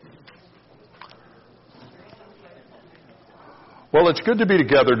Well, it's good to be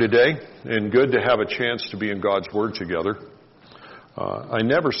together today and good to have a chance to be in God's Word together. I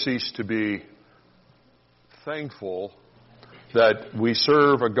never cease to be thankful that we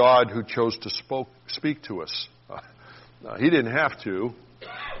serve a God who chose to speak to us. He didn't have to,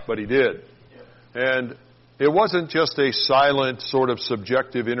 but He did. And it wasn't just a silent, sort of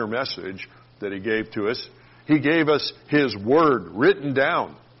subjective inner message that He gave to us. He gave us His Word written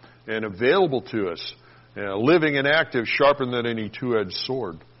down and available to us. Living and active, sharper than any two-edged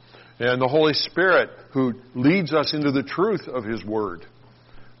sword. And the Holy Spirit who leads us into the truth of His Word.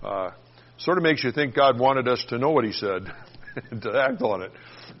 Sort of makes you think God wanted us to know what He said and to act on it.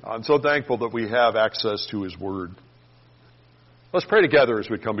 I'm so thankful that we have access to His Word. Let's pray together as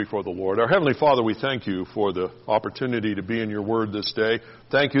we come before the Lord. Our Heavenly Father, we thank You for the opportunity to be in Your Word this day.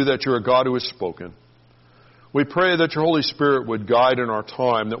 Thank You that You're a God who has spoken. We pray that Your Holy Spirit would guide in our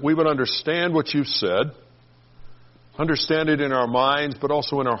time, that we would understand what You've said, understand it in our minds, but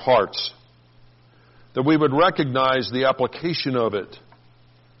also in our hearts, that we would recognize the application of it,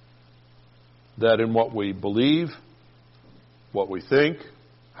 that in what we believe, what we think,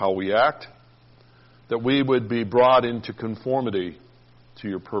 how we act, that we would be brought into conformity to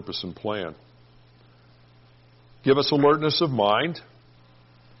Your purpose and plan. Give us alertness of mind,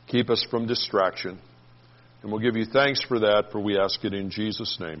 keep us from distraction. And we'll give You thanks for that, for we ask it in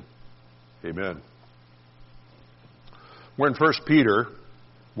Jesus' name. Amen. We're in 1 Peter,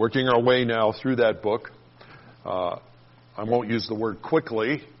 working our way now through that book. I won't use the word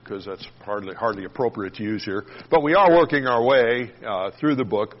quickly, because that's hardly appropriate to use here. But we are working our way through the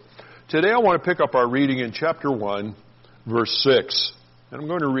book. Today I want to pick up our reading in chapter 1, verse 6. And I'm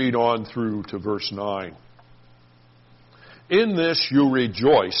going to read on through to verse 9. In this you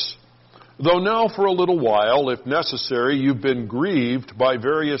rejoice, though now for a little while, if necessary, you've been grieved by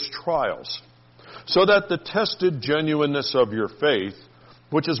various trials, so that the tested genuineness of your faith,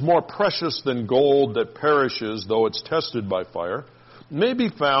 which is more precious than gold that perishes though it's tested by fire, may be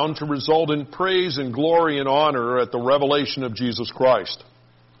found to result in praise and glory and honor at the revelation of Jesus Christ.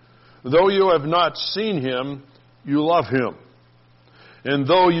 Though you have not seen Him, you love Him. And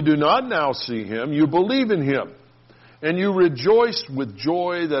though you do not now see Him, you believe in Him. And you rejoice with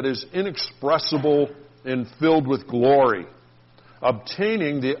joy that is inexpressible and filled with glory,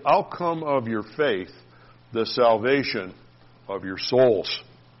 obtaining the outcome of your faith, the salvation of your souls.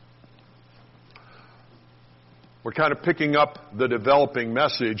 We're kind of picking up the developing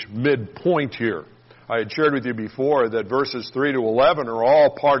message midpoint here. I had shared with you before that verses 3 to 11 are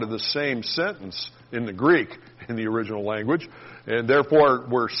all part of the same sentence in the Greek, in the original language, and therefore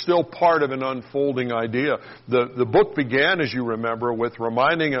we're still part of an unfolding idea. The book began, as you remember, with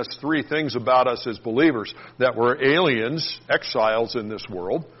reminding us three things about us as believers: that we're aliens, exiles in this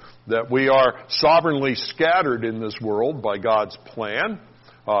world, that we are sovereignly scattered in this world by God's plan.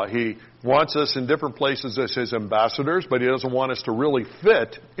 He wants us in different places as His ambassadors, but He doesn't want us to really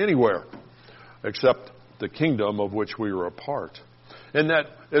fit anywhere except the kingdom of which we are a part. And that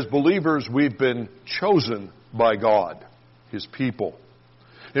as believers we've been chosen by God, His people.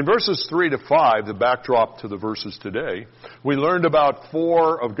 In verses 3 to 5, the backdrop to the verses today, we learned about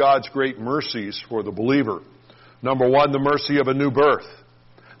four of God's great mercies for the believer. Number one, the mercy of a new birth.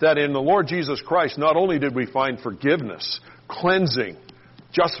 That in the Lord Jesus Christ, not only did we find forgiveness, cleansing,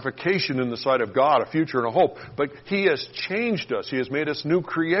 justification in the sight of God, a future and a hope, but He has changed us. He has made us new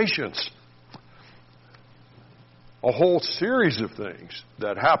creations. A whole series of things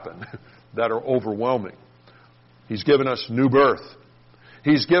that happen that are overwhelming. He's given us new birth.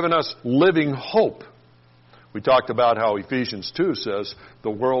 He's given us living hope. We talked about how Ephesians 2 says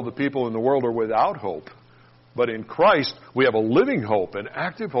the people in the world are without hope. But in Christ, we have a living hope, an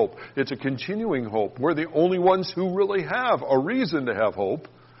active hope. It's a continuing hope. We're the only ones who really have a reason to have hope.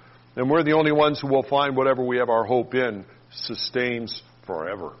 And we're the only ones who will find whatever we have our hope in sustains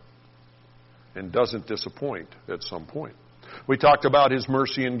forever and doesn't disappoint at some point. We talked about His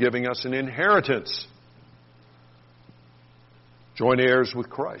mercy in giving us an inheritance. Joint heirs with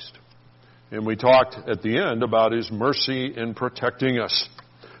Christ. And we talked at the end about His mercy in protecting us.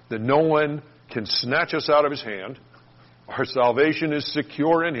 That no one can snatch us out of His hand. Our salvation is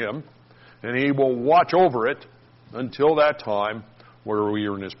secure in Him. And He will watch over it until that time where we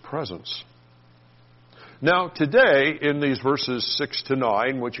are in His presence. Now, today, in these verses 6 to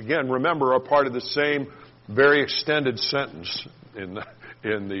 9, which again, remember, are part of the same very extended sentence in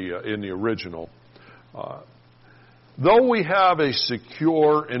the original, though we have a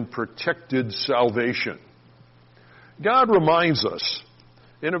secure and protected salvation, God reminds us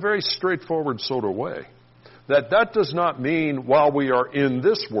in a very straightforward sort of way that does not mean while we are in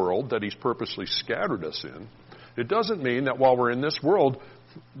this world that He's purposely scattered us in, It doesn't mean that while we're in this world,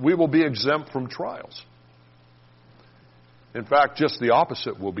 we will be exempt from trials. In fact, just the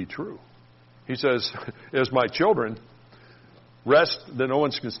opposite will be true. He says, as my children, rest that no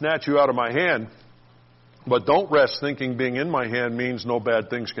one can snatch you out of my hand, but don't rest thinking being in my hand means no bad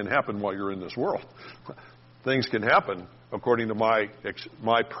things can happen while you're in this world. Things can happen according to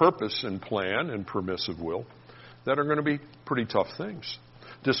my purpose and plan and permissive will that are going to be pretty tough things.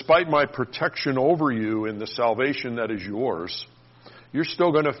 Despite my protection over you in the salvation that is yours, you're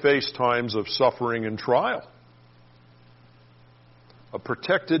still going to face times of suffering and trial. A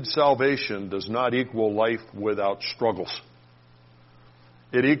protected salvation does not equal life without struggles.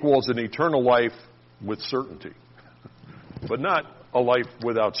 It equals an eternal life with certainty, but not a life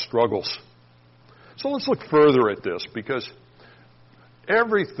without struggles. So let's look further at this, because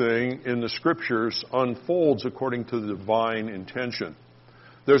everything in the Scriptures unfolds according to the divine intention.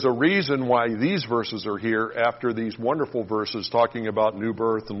 There's a reason why these verses are here after these wonderful verses talking about new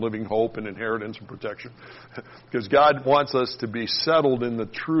birth and living hope and inheritance and protection. Because God wants us to be settled in the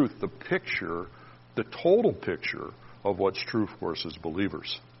truth, the picture, the total picture of what's true for us as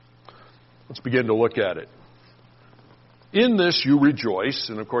believers. Let's begin to look at it. In this you rejoice,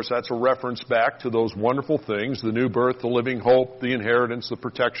 and of course that's a reference back to those wonderful things, the new birth, the living hope, the inheritance, the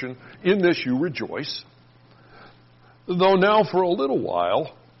protection. In this you rejoice. Though now for a little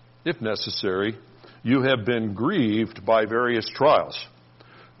while, if necessary, you have been grieved by various trials.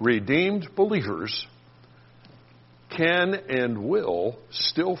 Redeemed believers can and will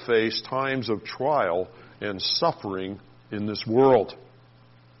still face times of trial and suffering in this world.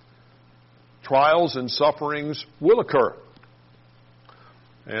 Trials and sufferings will occur.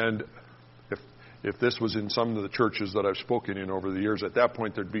 And if this was in some of the churches that I've spoken in over the years, at that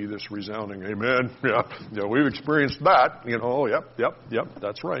point there'd be this resounding amen. Yeah, we've experienced that. Yep,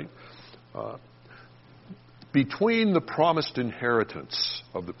 that's right. Between the promised inheritance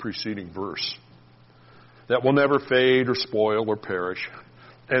of the preceding verse that will never fade or spoil or perish,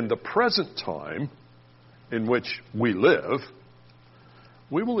 and the present time in which we live,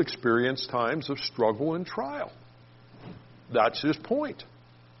 we will experience times of struggle and trial. That's his point.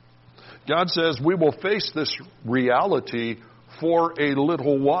 God says we will face this reality for a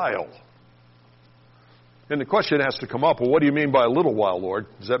little while. And the question has to come up, well, what do you mean by a little while, Lord?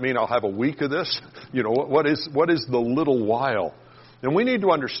 Does that mean I'll have a week of this? What is the little while? And we need to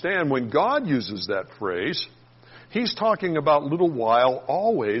understand when God uses that phrase, he's talking about little while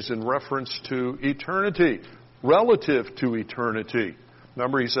always in reference to eternity, relative to eternity.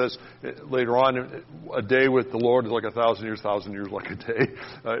 Remember, he says later on, a day with the Lord is like 1,000 years like a day.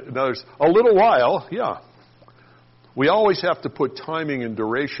 There's a little while, yeah. We always have to put timing and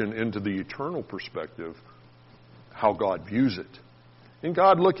duration into the eternal perspective, how God views it. And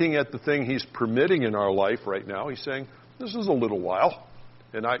God, looking at the thing he's permitting in our life right now, he's saying, this is a little while.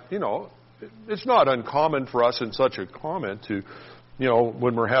 And it's not uncommon for us in such a comment to,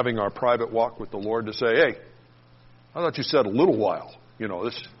 when we're having our private walk with the Lord to say, hey, I thought you said a little while.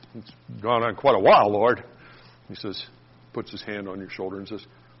 It's gone on quite a while, Lord. He says, puts his hand on your shoulder and says,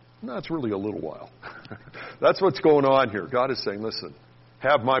 no, it's really a little while. That's what's going on here. God is saying, listen,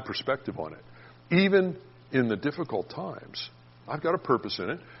 have my perspective on it. Even in the difficult times, I've got a purpose in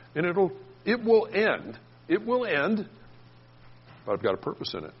it, and it will end. It will end, but I've got a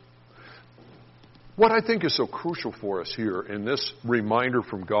purpose in it. What I think is so crucial for us here in this reminder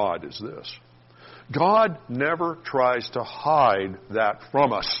from God is this. God never tries to hide that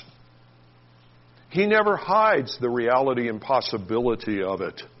from us. He never hides the reality and possibility of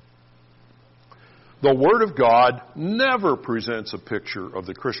it. The Word of God never presents a picture of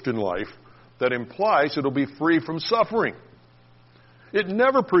the Christian life that implies it'll be free from suffering. It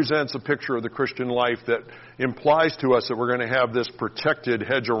never presents a picture of the Christian life that implies to us that we're going to have this protected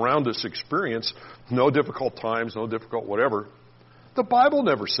hedge around us experience, no difficult times, no difficult whatever. The Bible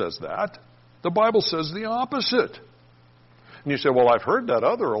never says that. The Bible says the opposite. And you say, well, I've heard that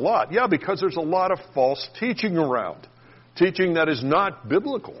a lot. Yeah, because there's a lot of false teaching around. Teaching that is not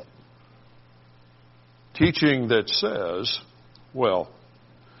biblical. Teaching that says, well,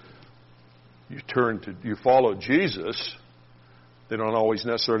 you follow Jesus. They don't always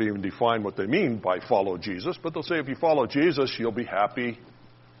necessarily even define what they mean by follow Jesus, but they'll say if you follow Jesus, you'll be happy.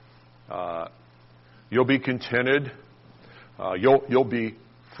 You'll be contented. You'll be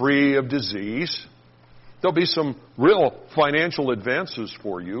free of disease. There'll be some real financial advances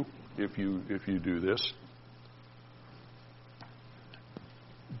for you if you do this.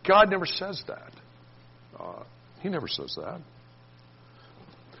 God never says that. He never says that.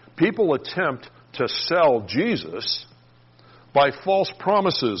 People attempt to sell Jesus by false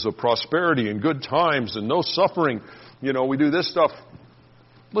promises of prosperity and good times and no suffering. You know, we do this stuff.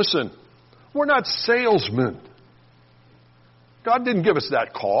 Listen, we're not salesmen. God didn't give us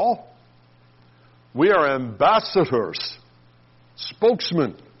that call. We are ambassadors,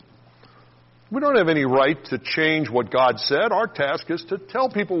 spokesmen. We don't have any right to change what God said. Our task is to tell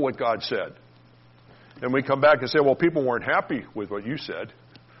people what God said. And we come back and say, well, people weren't happy with what you said.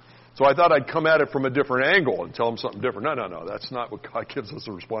 So I thought I'd come at it from a different angle and tell them something different. No. That's not what God gives us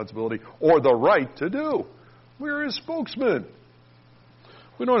the responsibility or the right to do. We're His spokesmen.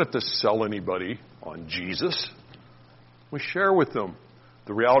 We don't have to sell anybody on Jesus. We share with them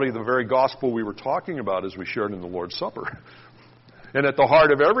the reality of the very gospel we were talking about as we shared in the Lord's Supper. And at the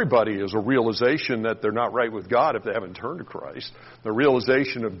heart of everybody is a realization that they're not right with God if they haven't turned to Christ. The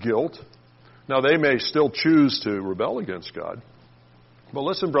realization of guilt. Now, they may still choose to rebel against God. But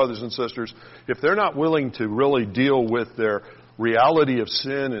listen, brothers and sisters, if they're not willing to really deal with their reality of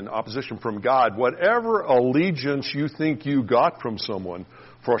sin and opposition from God, whatever allegiance you think you got from someone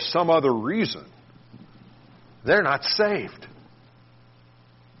for some other reason, they're not saved.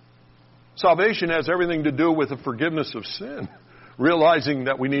 Salvation has everything to do with the forgiveness of sin, realizing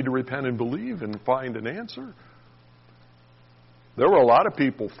that we need to repent and believe and find an answer. There were a lot of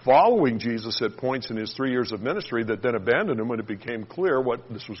people following Jesus at points in His 3 years of ministry that then abandoned Him when it became clear what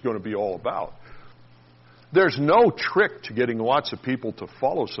this was going to be all about. There's no trick to getting lots of people to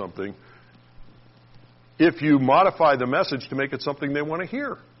follow something if you modify the message to make it something they want to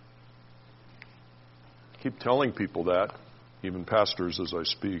hear. I keep telling people that, even pastors as I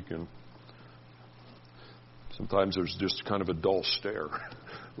speak, and sometimes there's just kind of a dull stare.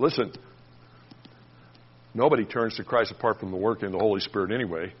 Listen, nobody turns to Christ apart from the work in the Holy Spirit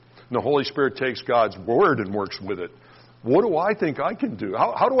anyway. And the Holy Spirit takes God's Word and works with it. What do I think I can do?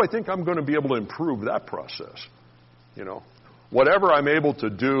 How do I think I'm going to be able to improve that process? You know, whatever I'm able to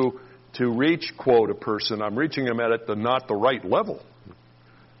do to reach, quote, a person, I'm reaching them at not the right level.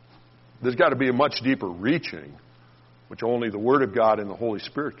 There's got to be a much deeper reaching, which only the Word of God and the Holy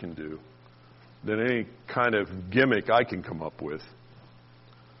Spirit can do, than any kind of gimmick I can come up with.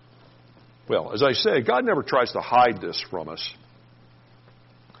 Well, as I say, God never tries to hide this from us.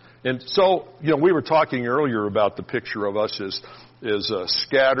 And so, you know, we were talking earlier about the picture of us as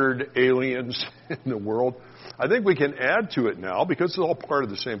scattered aliens in the world. I think we can add to it now because it's all part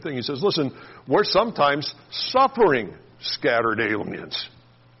of the same thing. He says, listen, we're sometimes suffering scattered aliens.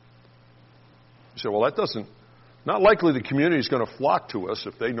 You say, well, not likely the community is going to flock to us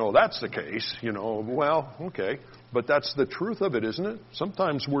if they know that's the case. You know, well, okay. But that's the truth of it, isn't it?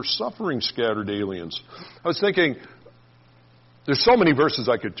 Sometimes we're suffering scattered aliens. I was thinking, there's so many verses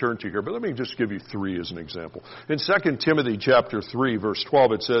I could turn to here, but let me just give you 3 as an example. In 2 Timothy chapter 3, verse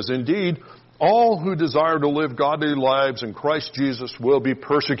 12, it says, indeed, all who desire to live godly lives in Christ Jesus will be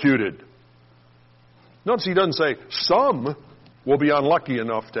persecuted. Notice he doesn't say some will be unlucky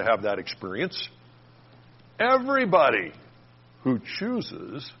enough to have that experience. Everybody who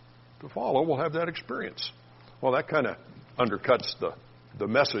chooses to follow will have that experience. Well, that kind of undercuts the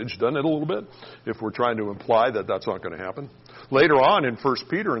message, doesn't it, a little bit, if we're trying to imply that that's not going to happen. Later on in 1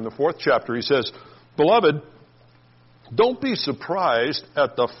 Peter, in the 4th chapter, he says, beloved, don't be surprised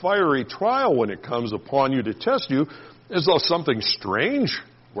at the fiery trial when it comes upon you to test you, as though something strange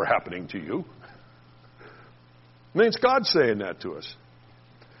were happening to you. I mean, it's God saying that to us.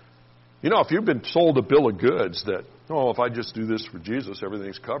 You know, if you've been sold a bill of goods that, oh, if I just do this for Jesus,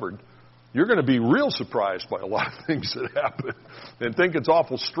 everything's covered, you're going to be real surprised by a lot of things that happen and think it's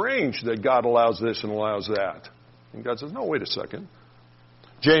awful strange that God allows this and allows that. And God says, no, wait a second.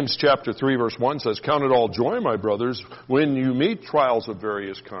 James chapter 3, verse 1 says, count it all joy, my brothers, when you meet trials of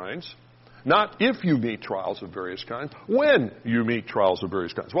various kinds. Not if you meet trials of various kinds, when you meet trials of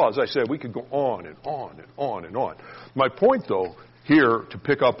various kinds. Well, as I said, we could go on and on and on and on. My point, though, here to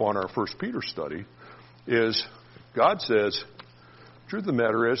pick up on our 1 Peter study is God says, truth of the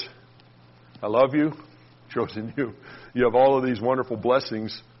matter is, I love you, chosen you. You have all of these wonderful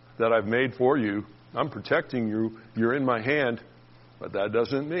blessings that I've made for you. I'm protecting you. You're in my hand. But that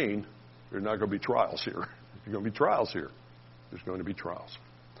doesn't mean there's not going to be trials here. There's going to be trials here. There's going to be trials.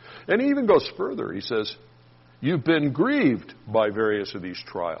 And he even goes further. He says, you've been grieved by various of these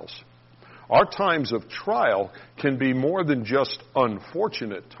trials. Our times of trial can be more than just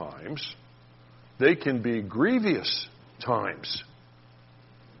unfortunate times. They can be grievous times.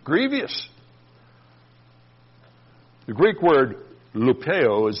 Grievous. The Greek word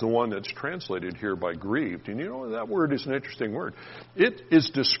lupeo is the one that's translated here by grieved. And you know, that word is an interesting word. It is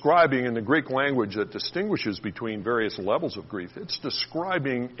describing, in the Greek language that distinguishes between various levels of grief, it's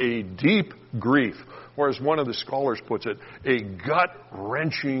describing a deep grief, or as one of the scholars puts it, a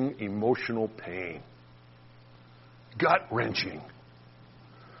gut-wrenching emotional pain. Gut-wrenching.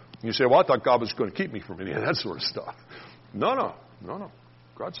 You say, well, I thought God was going to keep me from any of that sort of stuff. No.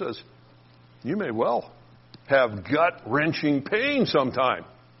 God says, you may well have gut-wrenching pain sometime.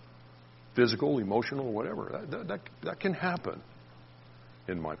 Physical, emotional, whatever. That can happen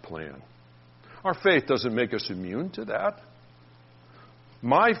in my plan. Our faith doesn't make us immune to that.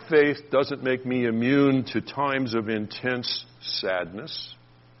 My faith doesn't make me immune to times of intense sadness.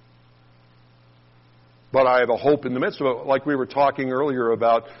 But I have a hope in the midst of it. Like we were talking earlier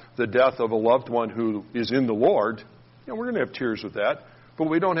about the death of a loved one who is in the Lord. You know, we're going to have tears with that. But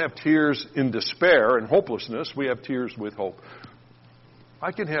we don't have tears in despair and hopelessness. We have tears with hope.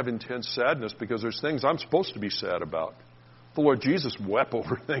 I can have intense sadness because there's things I'm supposed to be sad about. The Lord Jesus wept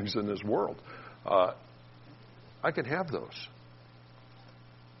over things in this world. I can have those.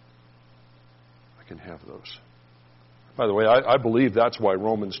 I can have those. By the way, I believe that's why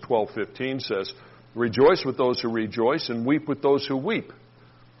Romans 12:15 says, rejoice with those who rejoice and weep with those who weep.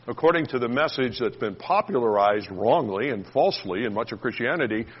 According to the message that's been popularized wrongly and falsely in much of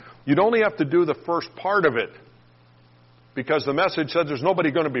Christianity, you'd only have to do the first part of it. Because the message said there's nobody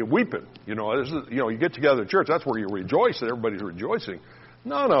going to be weeping. You get together at church, that's where you rejoice and everybody's rejoicing.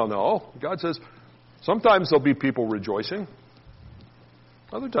 No. God says sometimes there'll be people rejoicing.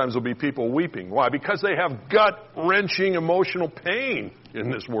 Other times there'll be people weeping. Why? Because they have gut-wrenching emotional pain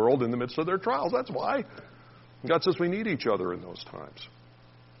in this world in the midst of their trials. That's why. God says we need each other in those times.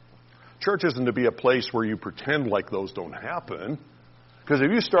 Church isn't to be a place where you pretend like those don't happen. Because if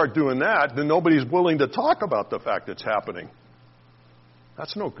you start doing that, then nobody's willing to talk about the fact it's happening.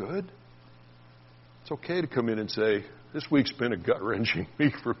 That's no good. It's okay to come in and say, this week's been a gut-wrenching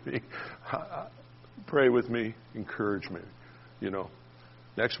week for me. Pray with me, encourage me.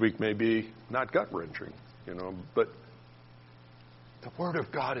 Next week may be not gut-wrenching, but the Word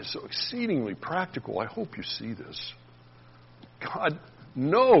of God is so exceedingly practical. I hope you see this. God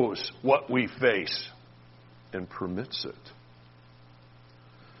knows what we face and permits it.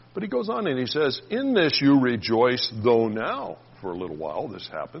 But he goes on and he says, in this you rejoice, though now, for a little while this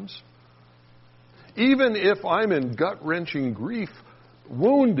happens. Even if I'm in gut-wrenching grief,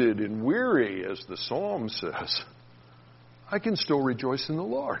 wounded and weary, as the psalm says, I can still rejoice in the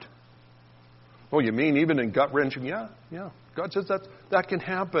Lord. Oh, you mean even in gut-wrenching? Yeah. God says that can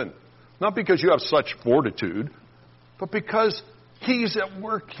happen. Not because you have such fortitude, but because He's at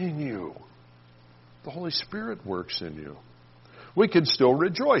work in you. The Holy Spirit works in you. We can still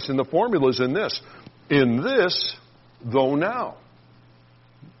rejoice. And the formula is in this. In this, though now.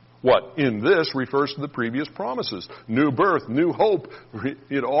 What? In this refers to the previous promises. New birth, new hope,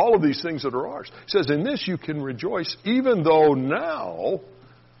 all of these things that are ours. It says, in this you can rejoice, even though now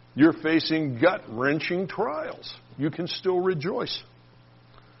you're facing gut-wrenching trials. You can still rejoice.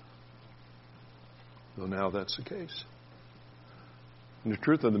 Though now that's the case. And the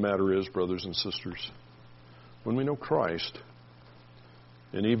truth of the matter is, brothers and sisters, when we know Christ,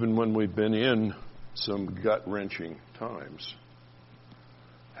 and even when we've been in some gut-wrenching times,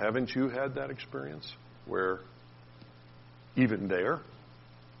 haven't you had that experience where even there,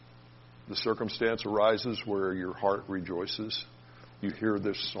 the circumstance arises where your heart rejoices? You hear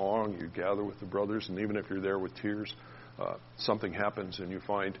this song, you gather with the brothers, and even if you're there with tears, something happens and you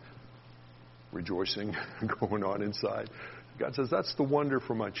find rejoicing going on inside. God says, that's the wonder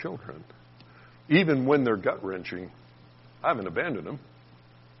for my children. Even when they're gut-wrenching, I haven't abandoned them.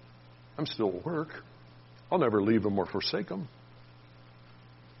 I'm still at work. I'll never leave them or forsake them.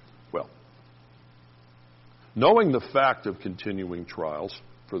 Well, knowing the fact of continuing trials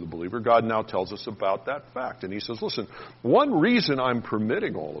for the believer, God now tells us about that fact. And He says, listen, one reason I'm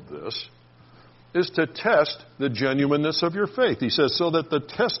permitting all of this is to test the genuineness of your faith. He says, so that the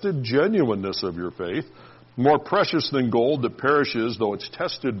tested genuineness of your faith, more precious than gold that perishes though it's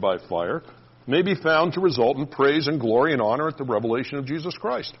tested by fire, may be found to result in praise and glory and honor at the revelation of Jesus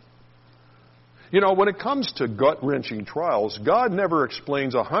Christ. When it comes to gut-wrenching trials, God never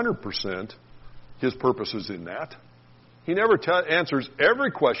explains 100% His purposes in that. He never answers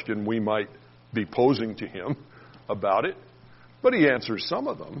every question we might be posing to Him about it, but He answers some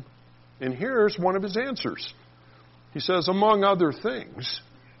of them. And here's one of His answers. He says, among other things,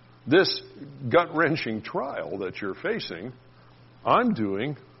 this gut-wrenching trial that you're facing, I'm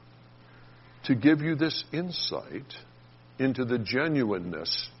doing to give you this insight into the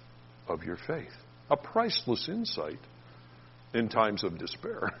genuineness of your faith. A priceless insight in times of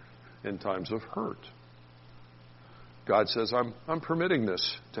despair, in times of hurt. God says, I'm permitting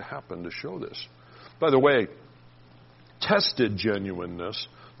this to happen to show this. By the way, tested genuineness,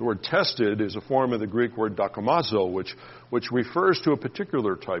 the word tested is a form of the Greek word dokimazo, which refers to a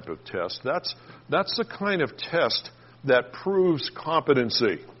particular type of test. That's the kind of test that proves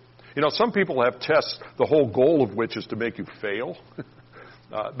competency. You know, some people have tests, the whole goal of which is to make you fail.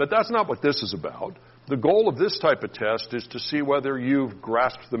 But that's not what this is about. The goal of this type of test is to see whether you've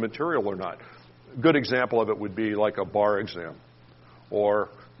grasped the material or not. A good example of it would be like a bar exam. Or,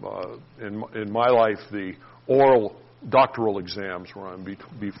 in my life, the oral doctoral exams where I'm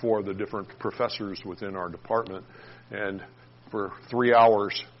before the different professors within our department. And for 3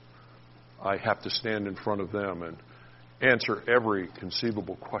 hours, I have to stand in front of them and answer every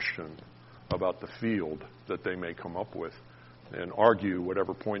conceivable question about the field that they may come up with and argue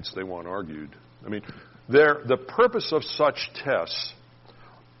whatever points they want argued. I mean, the purpose of such tests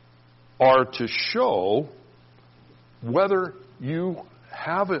are to show whether you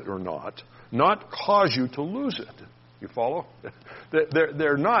have it or not cause you to lose it. You follow?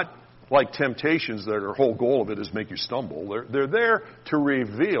 They're not like temptations that their whole goal of it is make you stumble. They're there to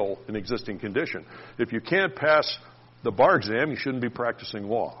reveal an existing condition. If you can't pass the bar exam, you shouldn't be practicing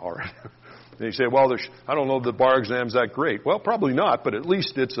law, all right? And you say, well, I don't know if the bar exam's that great. Well, probably not, but at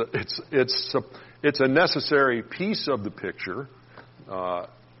least it's a necessary piece of the picture.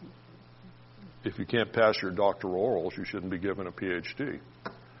 If you can't pass your doctoral orals, you shouldn't be given a PhD.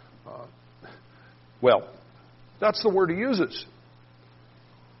 Well, that's the word he uses.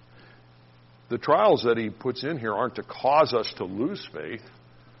 The trials that he puts in here aren't to cause us to lose faith.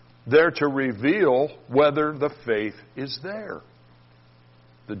 They're to reveal whether the faith is there.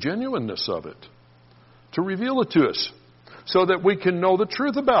 The genuineness of it. To reveal it to us so that we can know the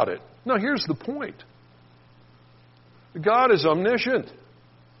truth about it. Now, here's the point. God is omniscient.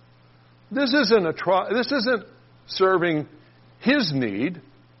 This isn't serving his need.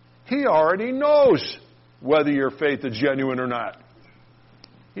 He already knows whether your faith is genuine or not.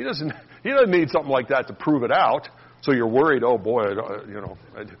 He doesn't need something like that to prove it out. So you're worried, oh boy,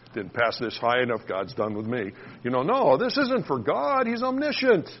 I didn't pass this high enough, God's done with me. No, this isn't for God. He's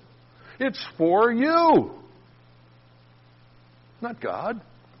omniscient. It's for you. Not God.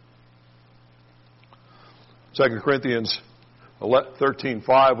 2 Corinthians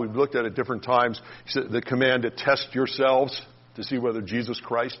 13:5, we've looked at it different times. He said the command to test yourselves to see whether Jesus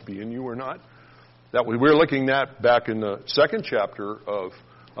Christ be in you or not. That we were looking at back in the second chapter of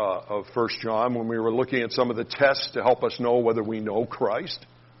 1 John when we were looking at some of the tests to help us know whether we know Christ.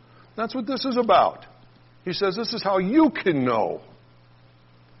 That's what this is about. He says this is how you can know.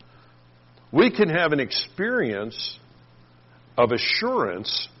 We can have an experience of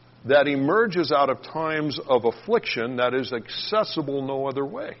assurance that emerges out of times of affliction that is accessible no other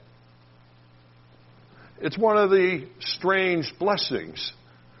way. It's one of the strange blessings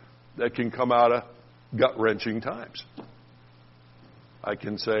that can come out of gut-wrenching times. I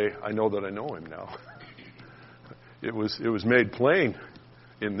can say, I know that I know him now. It was made plain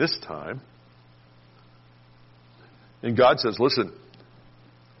in this time. And God says, listen,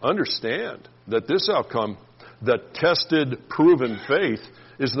 understand that this outcome, that tested, proven faith,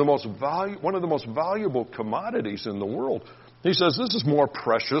 is one of the most valuable commodities in the world. He says this is more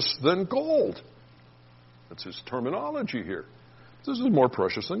precious than gold. That's his terminology here. This is more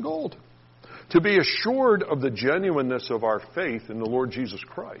precious than gold. To be assured of the genuineness of our faith in the Lord Jesus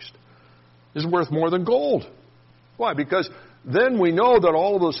Christ is worth more than gold. Why? Because then we know that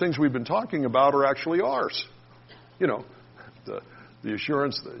all of those things we've been talking about are actually ours. The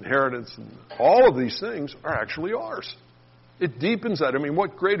assurance, the inheritance, and all of these things are actually ours. It deepens that. I mean,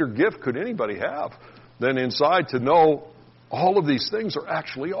 what greater gift could anybody have than inside to know all of these things are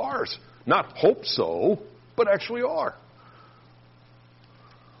actually ours? Not hope so, but actually are.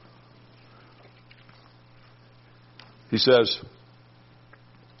 He says,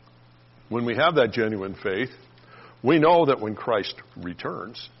 when we have that genuine faith, we know that when Christ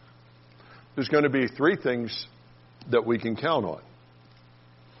returns, there's going to be three things that we can count on.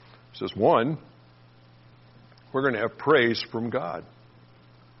 He says, one, we're going to have praise from God.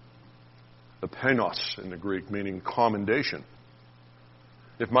 Epenos in the Greek, meaning commendation.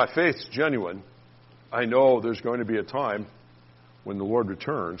 If my faith's genuine, I know there's going to be a time when the Lord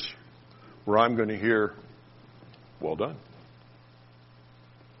returns where I'm going to hear, well done.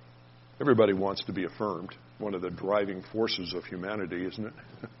 Everybody wants to be affirmed. One of the driving forces of humanity, isn't it?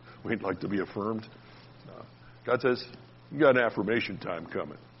 We'd like to be affirmed. God says, you got an affirmation time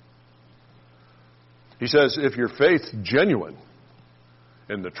coming. He says, if your faith's genuine,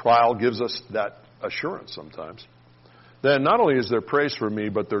 and the trial gives us that assurance sometimes, then not only is there praise for me,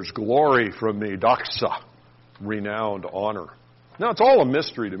 but there's glory from me, doxa, renowned honor. Now, it's all a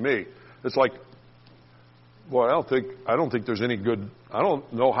mystery to me. It's like, well, I don't think there's any good, I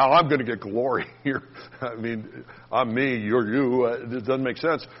don't know how I'm going to get glory here. I mean, I'm me, you're you. It doesn't make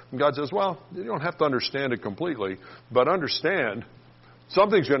sense. And God says, well, you don't have to understand it completely, but understand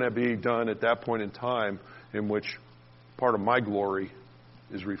something's going to be done at that point in time in which part of my glory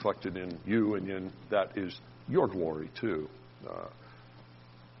is reflected in you, and in that is your glory too.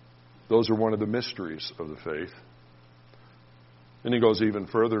 Those are one of the mysteries of the faith. And he goes even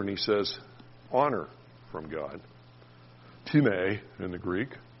further and he says, honor from God. Time in the Greek.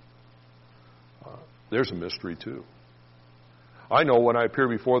 There's a mystery too. I know when I appear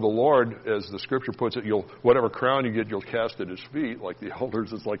before the Lord, as the Scripture puts it, whatever crown you get, you'll cast at His feet, like the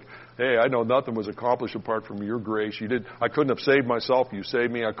elders. It's like, hey, I know nothing was accomplished apart from your grace. I couldn't have saved myself. You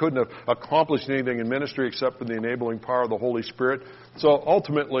saved me. I couldn't have accomplished anything in ministry except for the enabling power of the Holy Spirit. So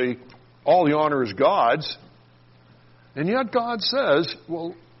ultimately, all the honor is God's. And yet God says,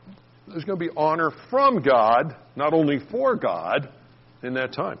 well, there's going to be honor from God, not only for God, in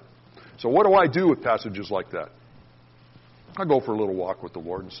that time. So what do I do with passages like that? I go for a little walk with the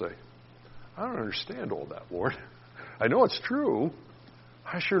Lord and say, I don't understand all that, Lord. I know it's true.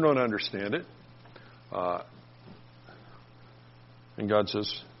 I sure don't understand it. And God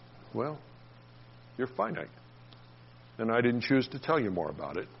says, well, you're finite. And I didn't choose to tell you more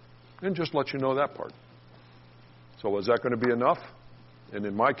about it. And just let you know that part. So is that going to be enough? And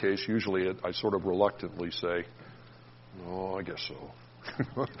in my case, usually I sort of reluctantly say, oh, I guess so.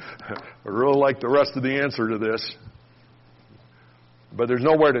 I really like the rest of the answer to this. But there's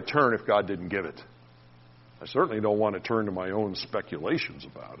nowhere to turn if God didn't give it. I certainly don't want to turn to my own speculations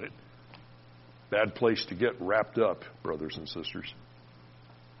about it. Bad place to get wrapped up, brothers and sisters.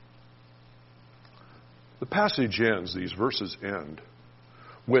 The passage ends, these verses end,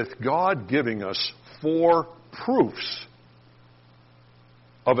 with God giving us 4 proofs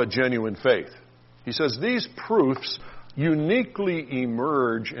of a genuine faith. He says these proofs uniquely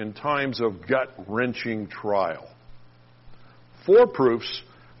emerge in times of gut-wrenching trial. 4 proofs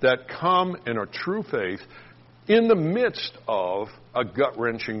that come in a true faith in the midst of a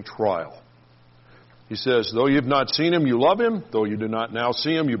gut-wrenching trial. He says, though you've not seen Him, you love Him. Though you do not now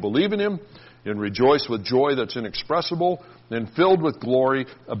see Him, you believe in Him, and rejoice with joy that's inexpressible, and filled with glory,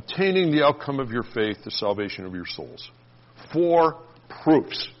 obtaining the outcome of your faith, the salvation of your souls. 4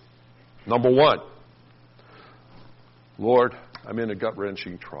 proofs. Number 1, Lord, I'm in a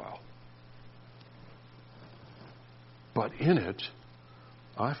gut-wrenching trial. But in it,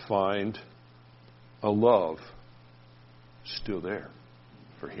 I find a love still there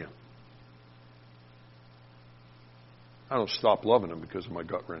for Him. I don't stop loving Him because of my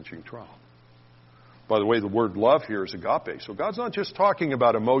gut-wrenching trial. By the way, the word love here is agape. So God's not just talking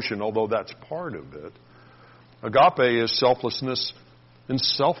about emotion, although that's part of it. Agape is selflessness and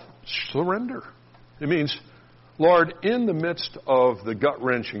self-surrender. It means, Lord, in the midst of the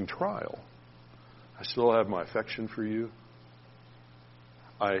gut-wrenching trial, I still have my affection for you.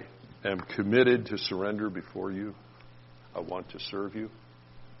 I am committed to surrender before you. I want to serve you.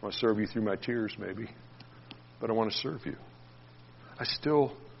 I want to serve you through my tears, maybe. But I want to serve you. I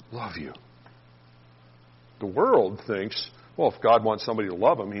still love you. The world thinks, well, if God wants somebody to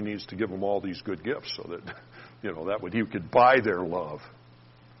love Him, He needs to give them all these good gifts so that, He could buy their love.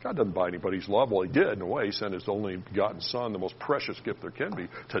 God doesn't buy anybody's love. Well, He did, in a way. He sent His only begotten Son, the most precious gift there can be,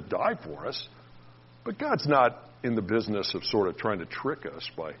 to die for us. But God's not in the business of sort of trying to trick us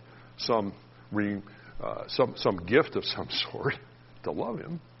by some gift of some sort to love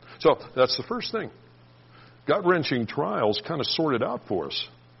Him. So that's the first thing. Gut-wrenching trials kind of sort it out for us.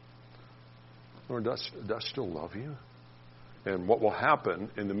 Lord, does I still love you? And what will happen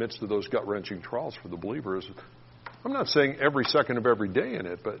in the midst of those gut-wrenching trials for the believer is, I'm not saying every second of every day in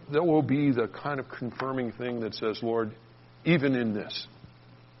it, but there will be the kind of confirming thing that says, Lord, even in this,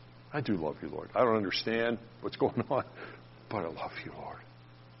 I do love you, Lord. I don't understand what's going on, but I love you, Lord.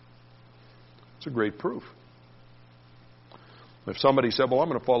 It's a great proof. If somebody said, well, I'm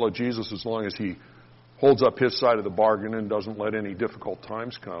going to follow Jesus as long as He holds up His side of the bargain and doesn't let any difficult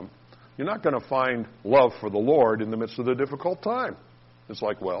times come, you're not going to find love for the Lord in the midst of the difficult time. It's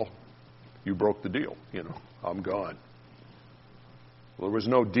like, well, you broke the deal. I'm gone. Well, there was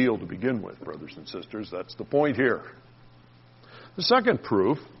no deal to begin with, brothers and sisters. That's the point here. The second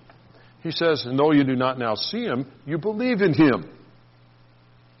proof, he says, and though you do not now see Him, you believe in Him.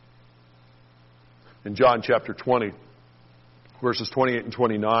 In John chapter 20, verses 28 and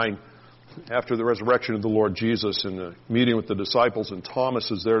 29, after the resurrection of the Lord Jesus in the meeting with the disciples, and Thomas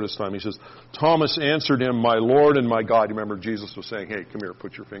is there this time. He says, Thomas answered him, my Lord and my God. You remember Jesus was saying, hey, come here,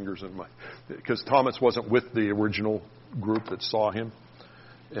 put your fingers in my... Because Thomas wasn't with the original group that saw him.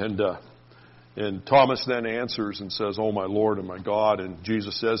 And Thomas then answers and says, oh, my Lord and my God. And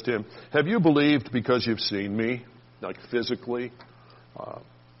Jesus says to him, have you believed because you've seen me, like physically?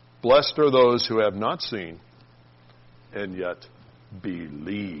 Blessed are those who have not seen and yet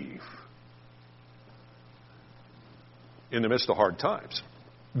believe. In the midst of hard times,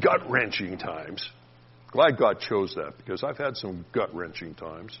 gut-wrenching times. Glad God chose that, because I've had some gut-wrenching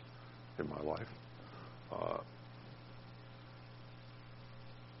times in my life.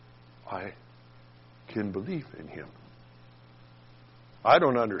 I can believe in Him. I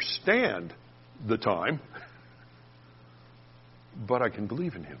don't understand the time, but I can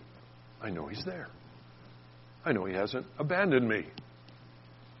believe in Him. I know He's there. I know He hasn't abandoned me.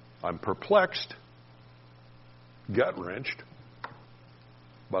 I'm perplexed, gut-wrenched,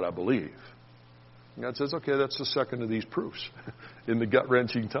 but I believe. And God says, okay, that's the second of these proofs in the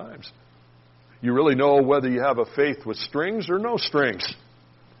gut-wrenching times. You really know whether you have a faith with strings or no strings.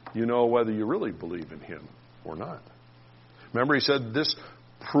 You know whether you really believe in Him or not. Remember, He said this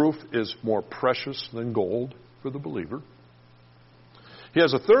proof is more precious than gold for the believer. He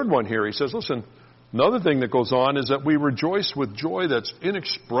has a third one here. He says, listen, another thing that goes on is that we rejoice with joy that's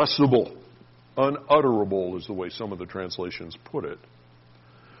inexpressible. Unutterable is the way some of the translations put it.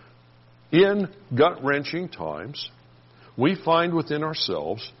 In gut-wrenching times, we find within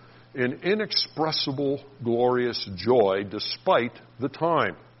ourselves an inexpressible, glorious joy despite the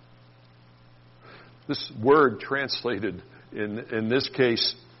time. This word translated in this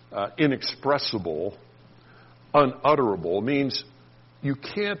case, inexpressible, unutterable, means you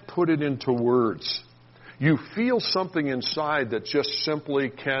can't put it into words. You feel something inside that just simply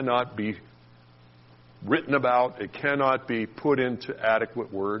cannot be written about. It cannot be put into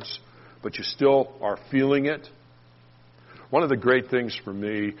adequate words, but you still are feeling it. One of the great things for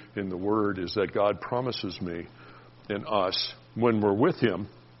me in the Word is that God promises me and us, when we're with Him,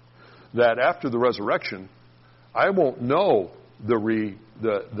 that after the resurrection, I won't know the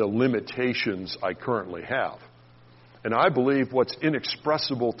limitations I currently have. And I believe what's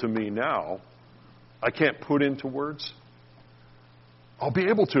inexpressible to me now, I can't put into words. I'll be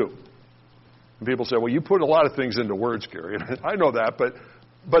able to. And people say, well, you put a lot of things into words, Gary. And I know that,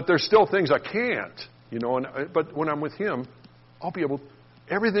 but there's still things I can't, you know. But when I'm with Him, I'll be able.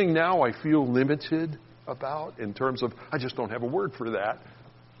 Everything now I feel limited about in terms of I just don't have a word for that.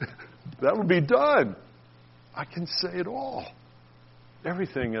 That will be done. I can say it all.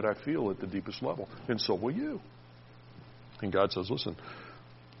 Everything that I feel at the deepest level. And so will you. And God says, listen,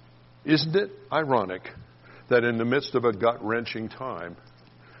 isn't it ironic that in the midst of a gut-wrenching time,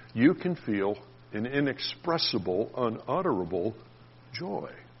 you can feel an inexpressible, unutterable joy?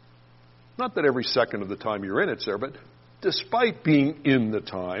 Not that every second of the time you're in it's there, but despite being in the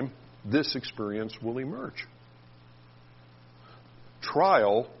time, this experience will emerge.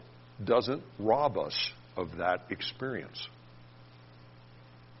 Trial doesn't rob us of that experience.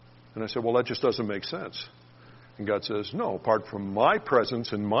 And I said, well, that just doesn't make sense. And God says, no, apart from my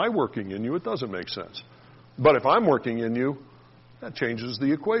presence and my working in you, it doesn't make sense. But if I'm working in you, that changes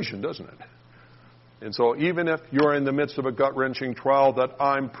the equation, doesn't it? And so even if you're in the midst of a gut-wrenching trial that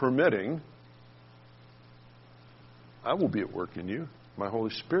I'm permitting, I will be at work in you. My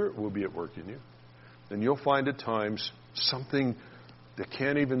Holy Spirit will be at work in you. And you'll find at times something that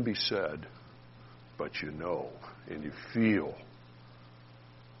can't even be said, but you know and you feel.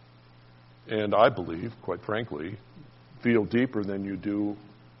 And I believe, quite frankly, feel deeper than you do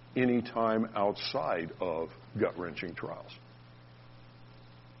any time outside of gut-wrenching trials.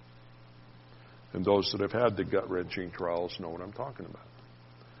 And those that have had the gut-wrenching trials know what I'm talking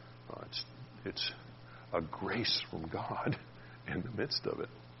about. It's a grace from God in the midst of it.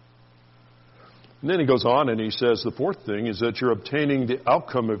 And then he goes on and he says the fourth thing is that you're obtaining the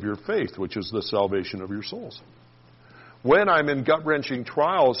outcome of your faith, which is the salvation of your souls. When I'm in gut-wrenching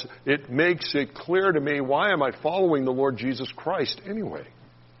trials, it makes it clear to me, why am I following the Lord Jesus Christ anyway?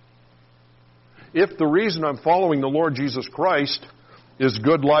 If the reason I'm following the Lord Jesus Christ is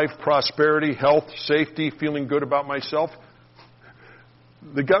good life, prosperity, health, safety, feeling good about myself,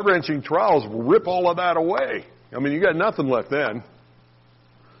 the gut-wrenching trials will rip all of that away. I mean, you got nothing left then.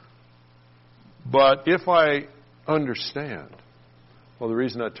 But if I understand, well, the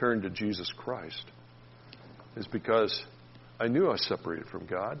reason I turned to Jesus Christ is because I knew I was separated from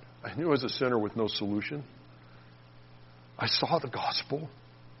God. I knew I was a sinner with no solution. I saw the gospel.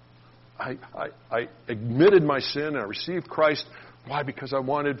 I admitted my sin and I received Christ Why? Because I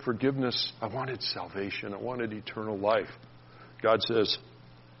wanted forgiveness. I wanted salvation. I wanted eternal life. God says,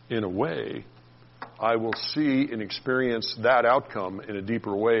 in a way, I will see and experience that outcome in a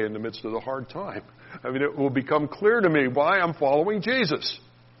deeper way in the midst of the hard time. I mean, it will become clear to me why I'm following Jesus.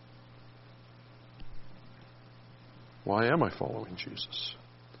 Why am I following Jesus?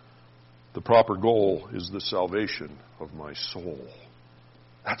 The proper goal is the salvation of my soul.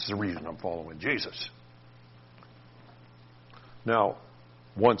 That's the reason I'm following Jesus. Now,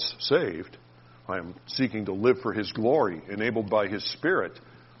 once saved, I am seeking to live for His glory, enabled by His Spirit.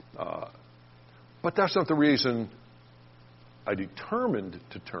 But that's not the reason I determined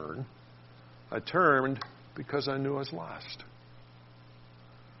to turn. I turned because I knew I was lost.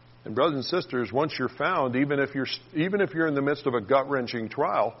 And brothers and sisters, once you're found, even if you're in the midst of a gut-wrenching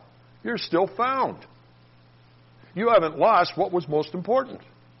trial, you're still found. You haven't lost what was most important.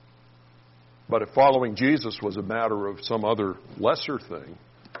 But if following Jesus was a matter of some other lesser thing,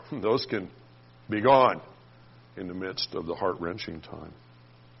 those can be gone in the midst of the heart-wrenching time.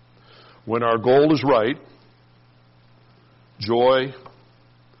 When our goal is right, joy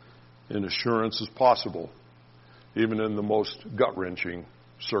and assurance is possible, even in the most gut-wrenching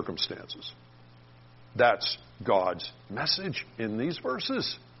circumstances. That's God's message in these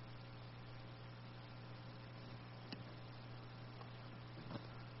verses.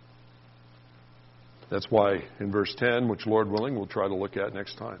 That's why in verse 10, which Lord willing we'll try to look at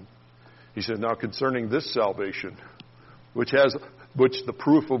next time, He said, now concerning this salvation, which the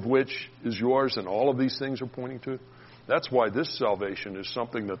proof of which is yours, and all of these things are pointing to, that's why this salvation is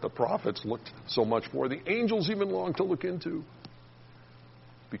something that the prophets looked so much for. The angels even long to look into.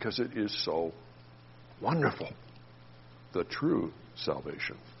 Because it is so wonderful. The true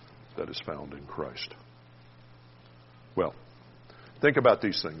salvation that is found in Christ. Well, think about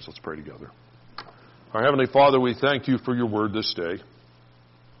these things. Let's pray together. Our Heavenly Father, we thank You for Your word this day.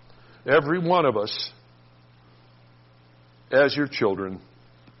 Every one of us, as Your children,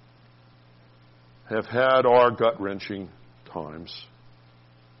 have had our gut-wrenching times.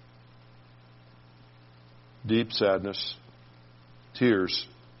 Deep sadness, tears,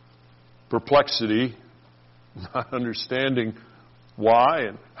 perplexity, not understanding why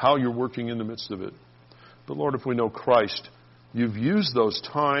and how You're working in the midst of it. But Lord, if we know Christ, You've used those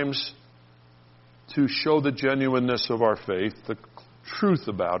times to show the genuineness of our faith, the truth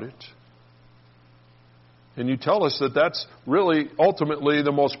about it. And You tell us that that's really ultimately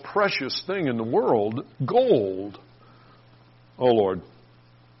the most precious thing in the world, gold. Oh Lord,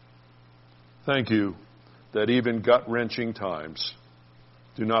 thank You that even gut-wrenching times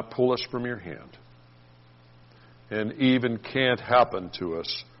do not pull us from Your hand, and even can't happen to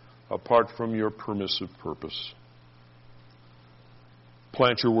us apart from Your permissive purpose.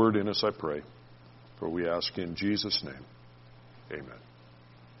 Plant Your word in us, I pray, for we ask in Jesus' name. Amen.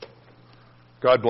 God bless.